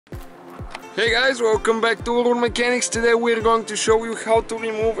Hey guys, welcome back to Auto Mechanics. Today we're going to show you how to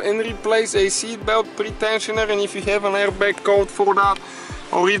remove and replace a seatbelt pretensioner, and if you have an airbag code for that,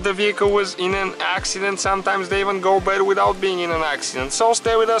 or if the vehicle was in an accident. Sometimes they even go bad without being in an accident. So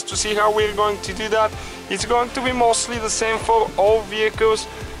stay with us to see how we're going to do that. It's going to be mostly the same for all vehicles.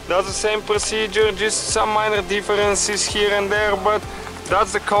 That's the same procedure, just some minor differences here and there, but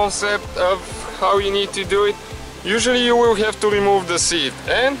that's the concept of how you need to do it. Usually you will have to remove the seat,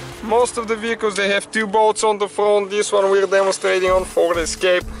 and most of the vehicles they have two bolts on the front. This one we're demonstrating on Ford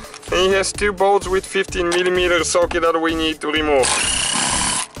Escape, and it has two bolts with 15mm socket that we need to remove.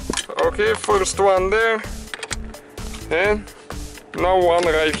 Okay, first one there, and now one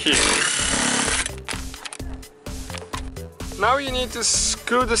right here. Now you need to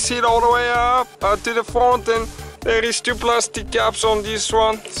screw the seat all the way up to the front, and there is two plastic caps on this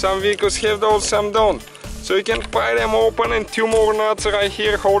one. Some vehicles have those, some don't. So you can pry them open, and two more nuts right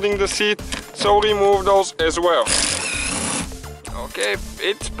here holding the seat, so remove those as well. Okay,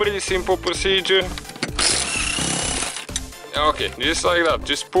 it's pretty simple procedure. Okay, just like that,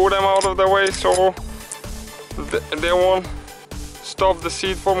 just pull them out of the way so they won't stop the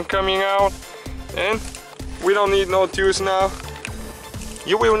seat from coming out. And we don't need no tools now.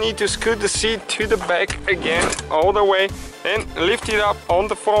 You will need to screw the seat to the back again all the way and lift it up on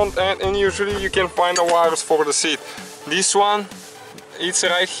the front end, and usually you can find the wires for the seat. This one, it's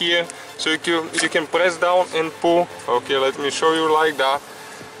right here, so you can press down and pull. Okay, let me show you like that.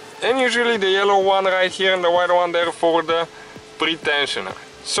 And usually the yellow one right here and the white one there for the pretensioner.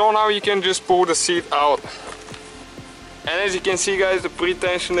 So now you can just pull the seat out. And as you can see guys, the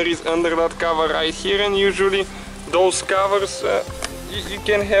pretensioner is under that cover right here, and usually those covers you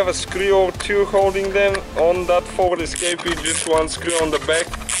can have a screw or two holding them. On that Ford Escape with just one screw on the back,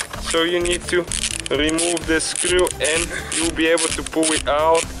 so you need to remove the screw and you'll be able to pull it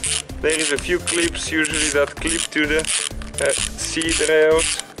out. There is a few clips usually that clip to the seat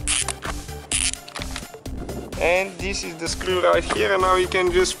rails, and this is the screw right here, and now you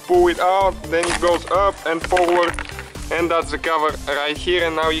can just pull it out. Then it goes up and forward, and that's the cover right here.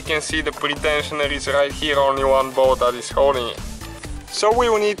 And now you can see the pretensioner is right here, only one bolt that is holding it. So we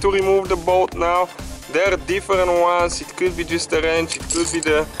will need to remove the bolt now. There are different ones. It could be just a wrench, it could be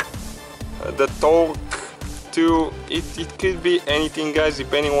the torque tool, it could be anything guys,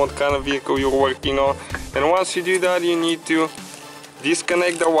 depending on what kind of vehicle you're working on. And once you do that, you need to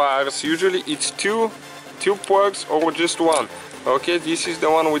disconnect the wires. Usually it's two plugs or just one. Okay, this is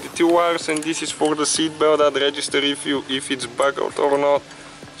the one with the two wires, and this is for the seat belt that registers if it's buckled or not.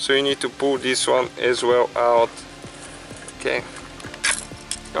 So you need to pull this one as well out.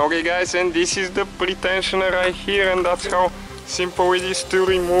 Okay guys, and this is the pretensioner right here, and that's how simple it is to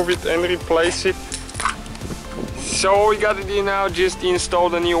remove it and replace it. So all we gotta do now, just install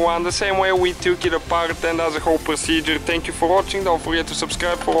the new one the same way we took it apart, and that's the whole procedure. Thank you for watching. Don't forget to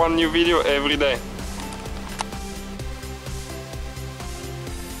subscribe for one new video every day.